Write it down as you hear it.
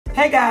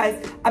Hey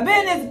guys, I've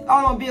been in this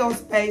automobile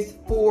space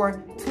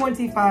for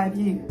 25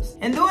 years.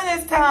 And during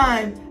this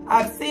time,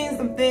 I've seen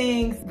some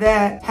things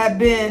that have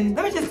been,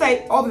 let me just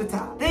say, over the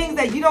top. Things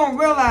that you don't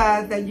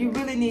realize that you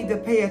really need to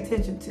pay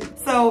attention to.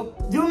 So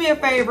do me a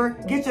favor,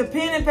 get your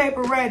pen and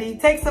paper ready,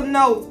 take some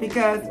notes,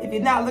 because if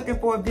you're not looking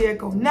for a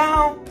vehicle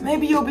now,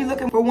 maybe you'll be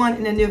looking for one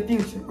in the near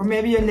future. Or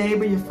maybe your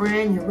neighbor, your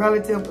friend, your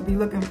relative will be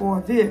looking for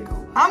a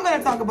vehicle. I'm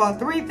gonna talk about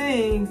 3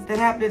 things that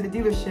happen at the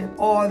dealership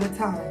all the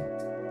time.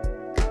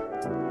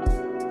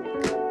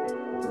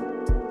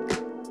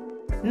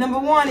 Number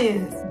 1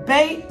 is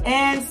bait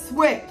and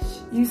switch.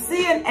 You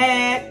see an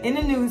ad in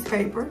the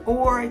newspaper,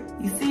 or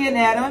you see an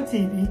ad on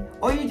TV,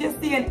 or you just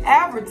see an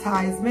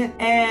advertisement,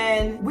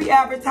 and we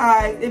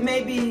advertise, it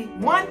may be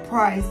one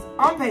price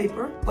on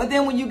paper, but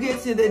then when you get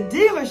to the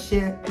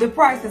dealership, the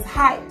price is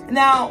higher.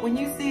 Now, when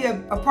you see a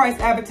price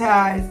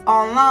advertised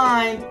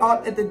online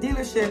at the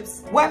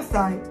dealership's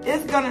website,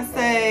 it's gonna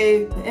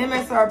say the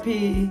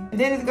MSRP, and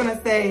then it's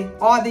gonna say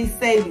all these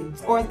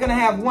savings, or it's gonna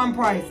have one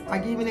price. I'll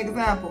give you an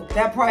example.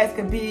 That price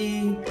could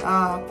be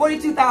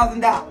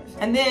 $42,000.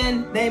 And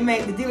then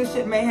the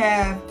dealership may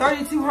have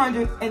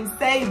 $3,200 in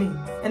savings.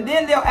 And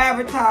then they'll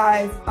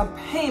advertise a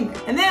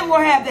payment. And then we'll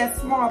have that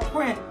small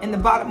print in the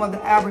bottom of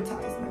the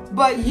advertisement.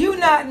 But you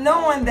not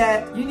knowing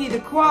that you need to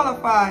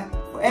qualify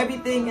for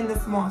everything in the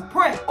small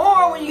print.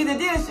 Or when you get to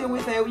the dealership, we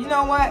say, well, you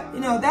know what?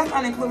 That's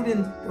not included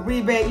in the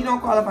rebate. You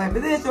don't qualify for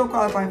this, you don't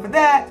qualify for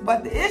that.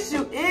 But the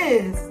issue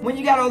is when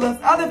you got all those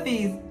other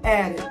fees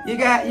added.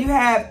 You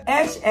have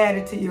etch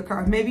added to your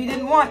car. Maybe you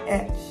didn't want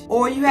etch.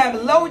 Or you have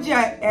low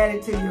jack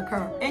added to your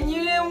car. And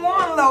you didn't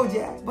want low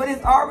jack, but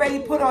it's already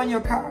put on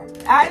your car.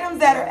 Items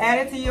that are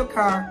added to your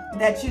car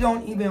that you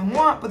don't even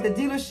want, but the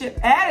dealership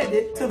added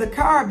it to the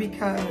car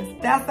because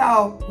that's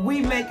how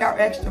we make our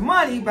extra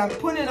money, by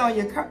putting it on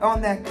your car,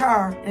 on that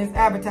car, and it's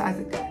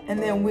advertising that. And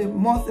then we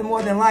more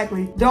than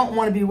likely don't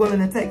want to be willing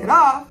to take it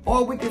off,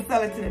 or we can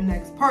sell it to the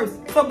next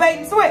person. So bait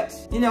and switch.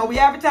 We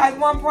advertise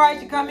one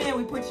price, you come in,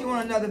 we put you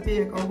on another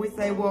vehicle. We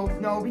say, well,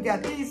 no, we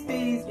got these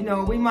fees.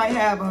 We might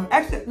have a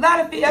lot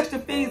of extra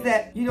fees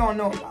that you don't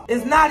know about.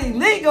 It's not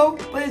illegal,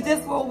 but it's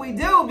just what we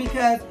do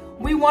because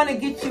we want to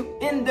get you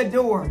in the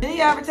door.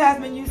 Any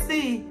advertisement you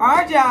see,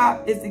 our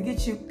job is to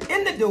get you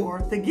in the door,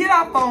 to get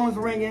our phones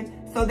ringing,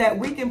 so that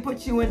we can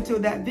put you into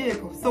that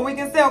vehicle, so we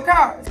can sell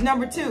cars.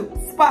 Number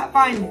 2, spot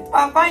finance.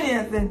 Spot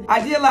financing,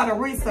 I did a lot of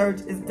research.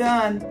 It's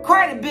done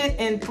quite a bit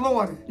in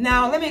Florida.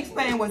 Now, let me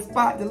explain what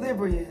spot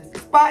delivery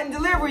is. Spot and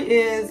delivery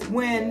is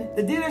when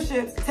the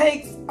dealerships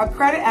takes a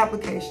credit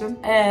application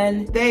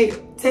and they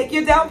take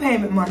your down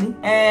payment money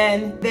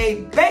and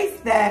they base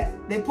that,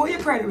 they pull your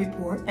credit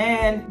report,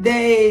 and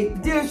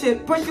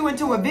dealership push you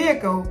into a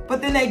vehicle,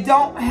 but then they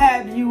don't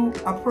have you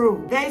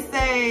approved. They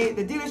say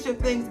the dealership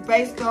thinks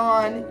based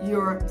on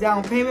your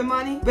down payment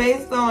money,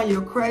 based on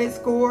your credit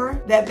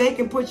score, that they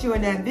can put you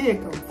in that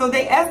vehicle. So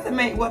they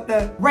estimate what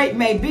the rate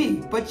may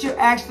be, but you're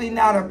actually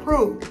not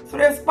approved. So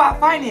there's spot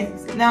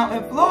financing. Now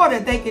in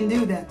Florida, they can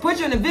do that. Put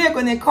you in a vehicle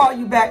and then call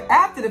you back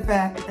after the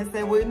fact and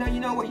say, well, no, you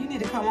know what, you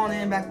need to come on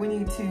in back. We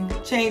need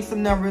to change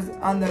some numbers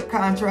on the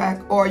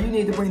contract, or you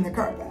need to bring the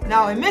car back.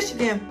 Now in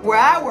Michigan, where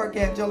I work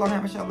at, Joe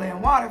Hammer Chalet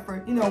in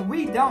Waterford,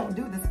 we don't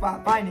do the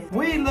spot finance.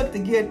 We look to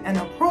get an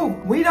approval.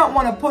 We don't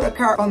want to put a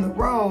car on the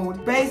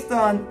road based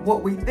on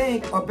what we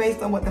think, or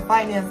based on what the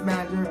finance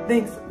manager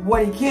thinks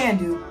what he can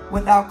do,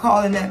 without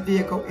calling that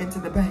vehicle into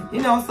the bank.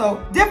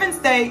 So different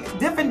states,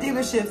 different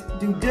dealerships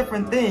do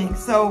different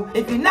things. So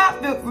if you're not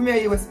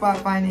familiar with spot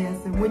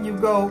financing, when you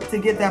go to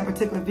get that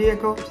particular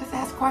vehicle, just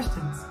ask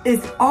questions.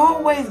 It's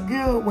always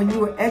good when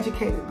you are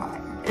educated by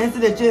it.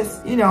 Instead of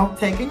just,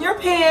 taking your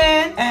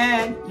pen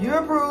and you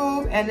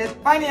approve, and the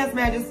finance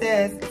manager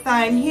says,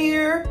 sign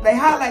here. They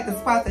highlight the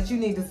spots that you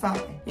need to sign.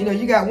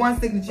 You got one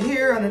signature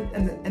here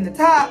in the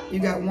top, you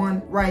got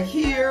one right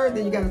here,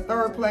 then you got a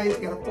 3rd place,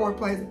 you got a 4th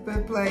place, a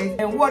 5th place.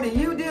 And what do?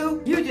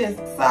 You just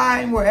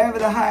sign wherever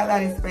the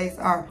highlighted space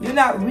are. You're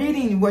not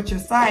reading what you're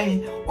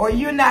signing, or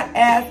you're not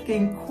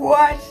asking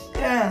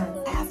questions.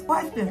 Ask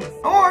questions.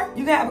 Or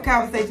you can have a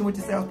conversation with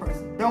your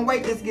salesperson. Don't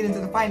wait just to get into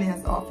the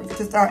finance office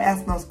to start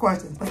asking those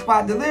questions. For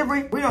spot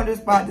delivery, we don't do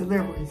spot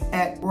deliveries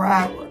at where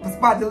I work. The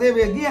spot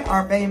delivery, again,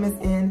 are famous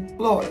in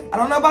Florida. I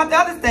don't know about the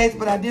other states,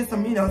 but I did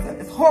some,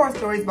 it's horror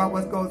stories about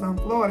what goes on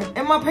in Florida.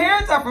 And my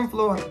parents are from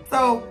Florida.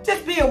 So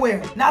just be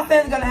aware. Not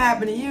saying it's going to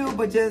happen to you,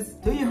 but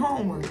just do your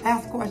homework.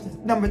 Ask questions.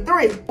 Number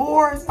 3,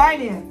 forced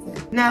financing.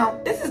 Now,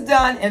 this is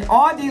done in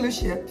all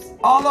dealerships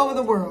all over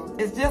the world.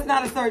 It's just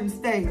not a certain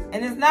state.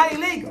 And it's not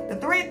illegal. The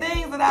 3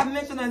 things that I've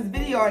mentioned in this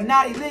video are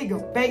not illegal.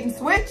 Bait and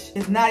switch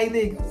is not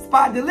illegal.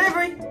 Spot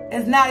delivery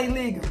is not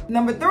illegal.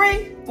 Number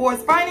 3,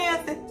 forced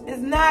financing is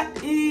not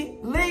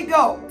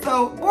illegal.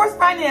 So forced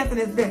financing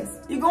is this.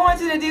 You go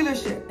into the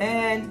dealership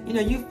and, you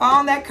know, you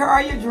found that car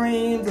of your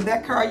dreams, or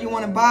that car you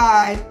want to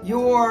buy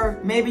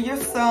maybe your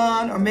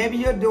son, or maybe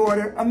your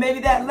daughter, or maybe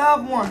that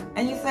loved one.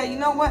 And you say, you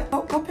know what?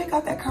 Go pick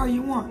out that car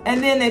you want.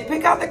 And then they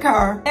pick out the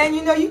car, and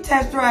you know, you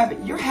test drive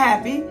it. You're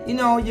happy. You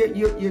know,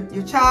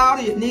 your child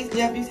or your niece,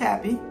 nephew's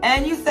happy.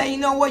 And you say, you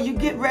know what? You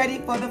get ready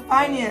for the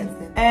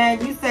financing.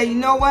 And you say, you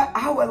know what?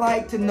 I would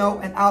like to know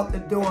an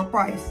out-the-door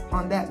price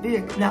on that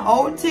vehicle. Now,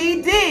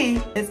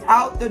 OTD is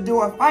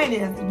out-the-door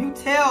financing. You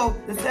tell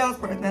the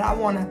salesperson that I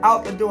want an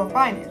out-the-door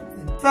financing.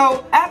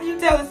 So after you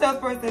tell the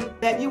salesperson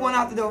that you want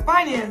out-the-door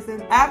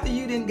financing, after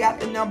you didn't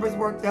got the numbers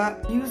worked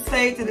up, you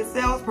say to the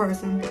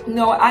salesperson,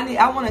 no,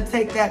 I want to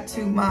take that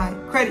to my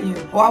credit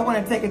union, or I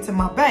want to take it to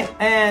my bank.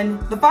 And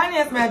the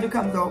finance manager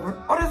comes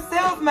over, or the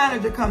sales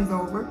manager comes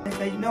over and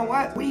say, you know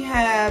what? We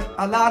have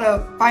a lot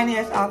of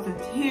finance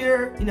options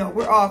here. You know,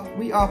 we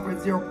offer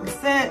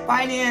 0%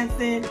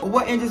 financing. Or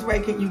what interest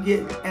rate can you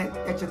get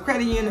at your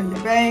credit union or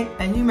your bank?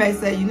 And you may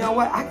say, you know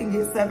what? I can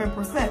get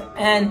 7%.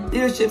 And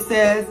dealership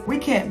says, we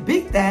can't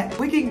beat that.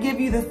 We can give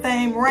you the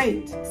same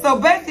rate. So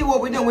basically what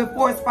we're doing with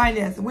forced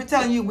financing, we're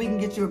telling you we can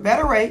get you a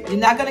better rate. You're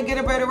not going to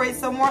get a better rate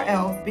somewhere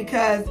else,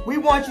 because we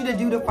want you to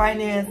do the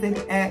financing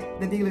at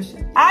the dealership.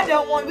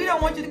 We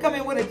don't want you to come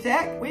in with a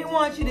check. We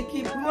want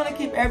to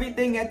keep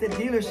everything at the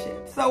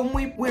dealership. So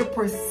when we're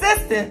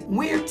persistent,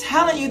 we're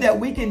telling you that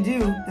we can do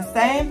the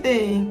same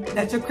thing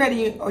that your credit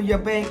union or your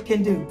bank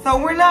can do.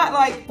 So we're not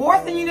like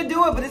forcing you to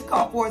do it, but it's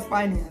called forced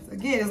finance.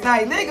 Again, it's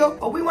not illegal,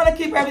 but we want to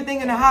keep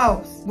everything in the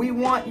house. We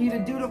want you to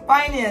do the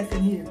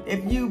financing here.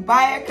 If you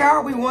buy a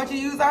car, we want you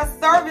to use our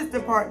service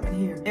department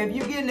here. If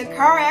you get in a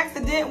car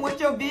accident with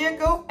your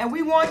vehicle, and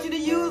we want you to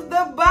use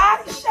the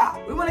body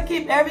shop. We want to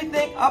keep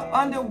everything up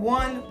under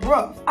one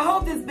roof. I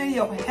hope this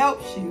video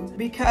helps you,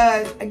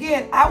 because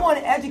again, I want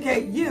to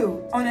educate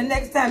you on the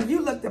next time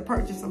you look to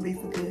purchase or lease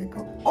a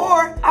vehicle.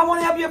 Or I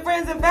want to help your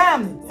friends and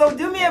family. So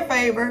do me a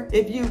favor,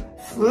 if you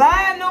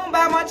slide on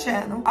by my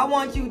channel, I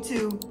want you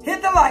to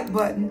hit the like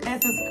button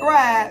and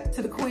subscribe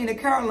to the Queen of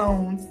Car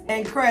Loans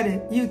and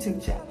Credit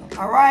YouTube channel.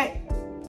 All right?